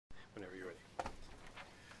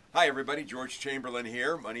Hi, everybody. George Chamberlain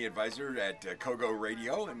here, money advisor at Kogo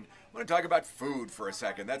Radio, and I want to talk about food for a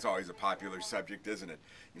second. That's always a popular subject, isn't it?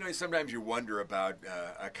 You know, sometimes you wonder about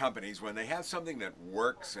companies when they have something that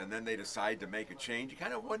works and then they decide to make a change. You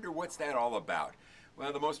kind of wonder what's that all about.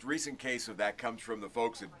 Well, the most recent case of that comes from the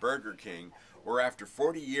folks at Burger King, where after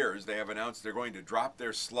 40 years they have announced they're going to drop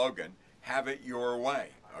their slogan, "Have it your way."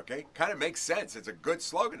 Okay, kind of makes sense. It's a good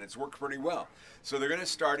slogan. It's worked pretty well. So they're going to,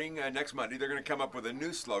 starting next Monday, they're going to come up with a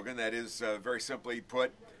new slogan that is very simply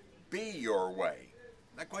put, "Be your way."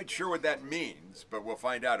 Not quite sure what that means, but we'll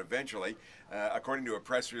find out eventually. According to a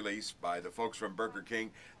press release by the folks from Burger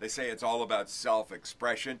King, they say it's all about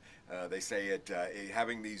self-expression. They say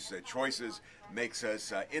having these choices makes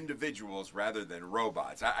us individuals rather than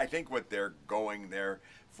robots. I think what they're going there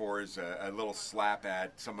for is a little slap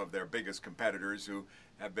at some of their biggest competitors who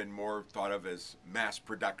have been more thought of as mass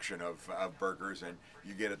production of burgers, and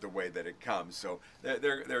you get it the way that it comes. So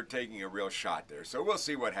they're taking a real shot there. So we'll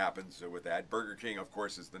see what happens with that. Burger King, of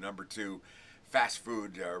course, is the #2 fast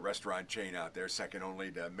food restaurant chain out there, second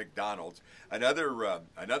only to McDonald's.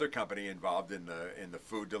 Another company involved in the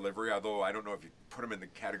food delivery, although I don't know if you put them in the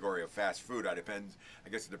category of fast food. I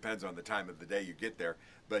guess it depends on the time of the day you get there.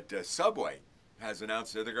 But Subway has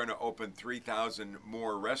announced that they're going to open 3,000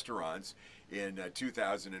 more restaurants in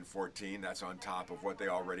 2014. That's on top of what they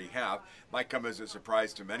already have. Might come as a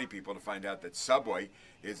surprise to many people to find out that Subway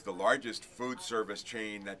is the largest food service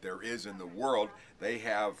chain that there is in the world. They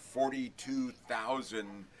have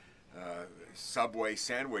 42,000 Subway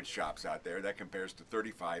sandwich shops out there. That compares to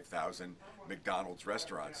 35,000 McDonald's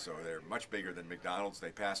restaurants. So they're much bigger than McDonald's.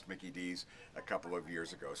 They passed Mickey D's a couple of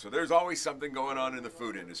years ago. So there's always something going on in the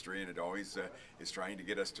food industry, and it always is trying to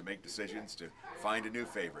get us to make decisions to find a new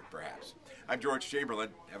favorite, perhaps. I'm George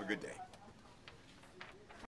Chamberlain. Have a good day.